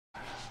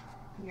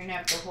You're gonna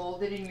have to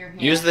hold it in your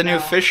hand. Use the new now.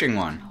 fishing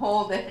one.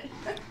 Hold it.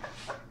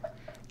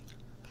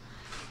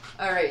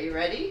 All right, you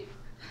ready?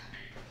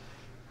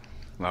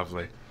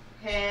 Lovely.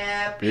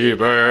 Happy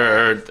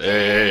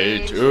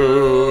birthday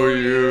to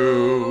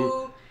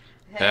you.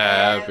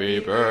 Happy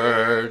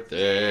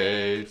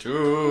birthday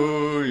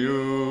to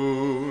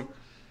you.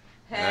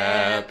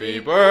 Happy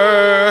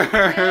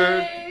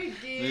birthday,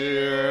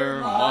 dear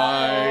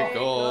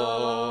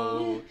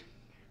Michael.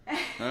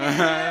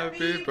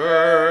 Happy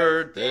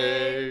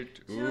birthday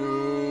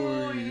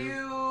to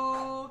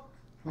you.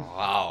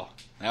 Wow,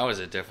 that was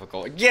a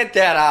difficult. Get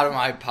that out of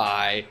my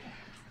pie.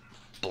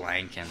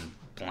 Blanker.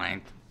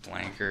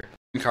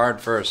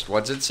 Card first.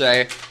 What's it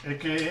say?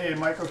 AKA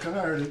Michael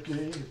Kennard,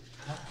 AKA.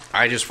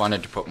 I just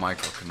wanted to put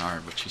Michael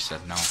Kennard, but she said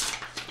no.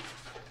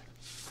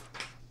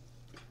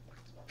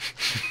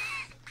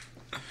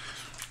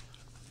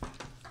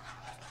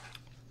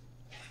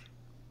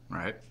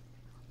 Right.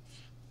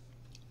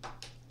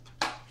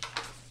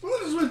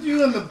 What is with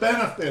you and the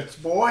benefits,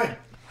 boy?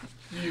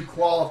 Do you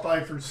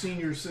qualify for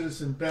senior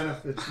citizen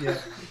benefits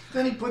yet?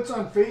 Then he puts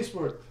on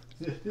Facebook.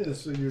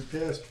 So you're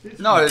past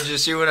 50. No, did you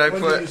see what I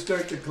When put? do you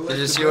start to collect Did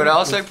you the see what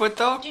else I benefits? put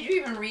though? Did you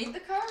even read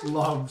the card?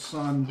 Love,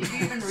 son. Did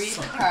you even read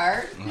the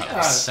card?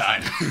 Oh,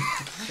 son.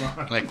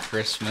 Like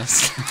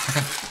Christmas.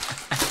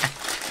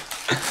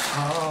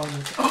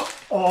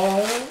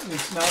 Oh,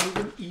 it's not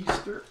even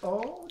Easter.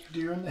 Oh,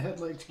 deer in the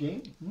headlights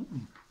game.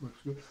 Looks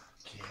good.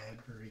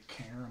 Cadbury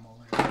caramel.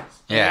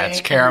 Yeah, it's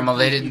Thank caramel. you,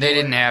 They Pinky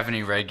didn't boy. have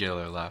any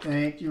regular left.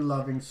 Thank you,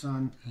 loving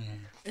son.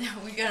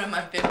 We got them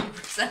on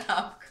 50%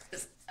 off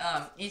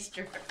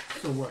Easter.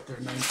 So what? They're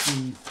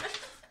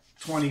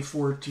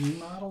 2014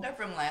 model. They're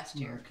from last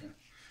year. Okay.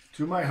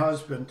 To my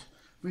husband,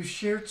 we've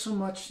shared so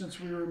much since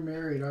we were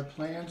married. Our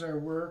plans, our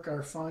work,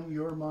 our fun,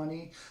 your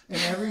money, and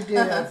every day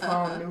I've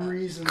found new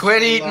reasons.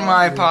 Quit to eating love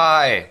my you.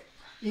 pie.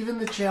 Even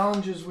the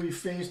challenges we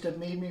faced have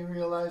made me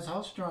realize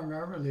how strong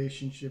our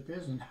relationship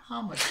is and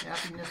how much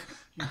happiness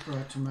you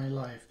brought to my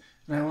life.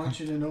 And I want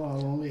you to know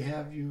I'll only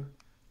have you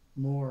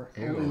more.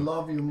 Ew. Only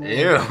love you more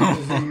Ew.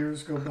 as the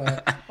years go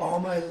by. All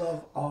my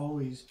love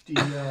always,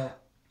 DL.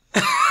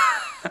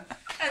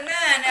 And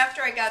then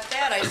after I got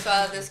that, I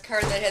saw this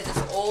card that had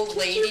this old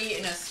lady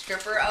in a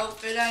stripper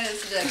outfit on it. It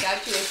said, I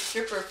got you a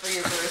stripper for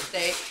your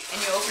birthday. And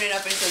you open it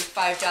up and it says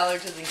 $5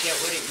 doesn't get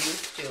what it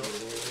used to.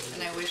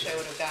 And I wish I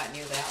would have gotten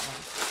you that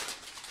one.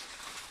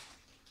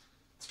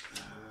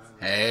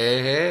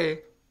 Hey.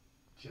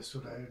 Just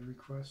what I had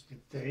requested.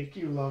 Thank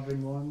you,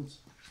 loving ones.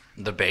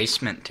 The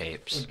basement A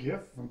tapes.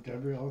 gift from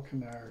Deborah L.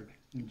 Kennard.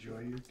 Enjoy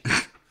your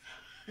gift.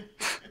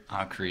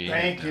 How creative.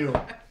 Thank you.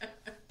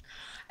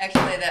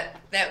 Actually,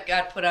 that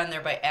got put on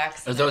there by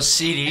accident. Are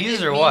those I CDs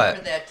didn't or mean what?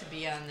 for that to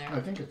be on there.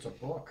 I think it's a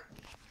book.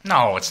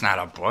 No, it's not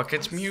a book.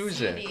 It's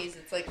music. CDs.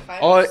 It's like five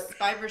Oh,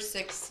 or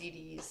six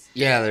CDs.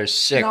 Yeah, there's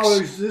 6. Now,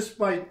 is this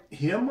by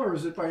him or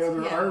is it by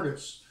other Yeah.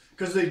 artists?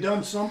 Because they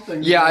done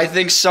something. Yeah, I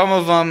think some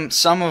of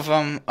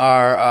them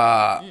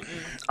are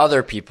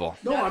other people.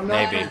 No, I'm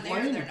not Maybe. On there,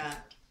 complaining. they're not.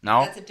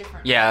 No? That's a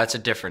different Yeah, that's a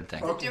different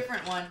thing. It's a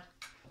different one.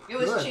 It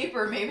was Good.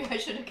 cheaper. Maybe I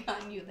should have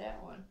gotten you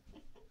that one.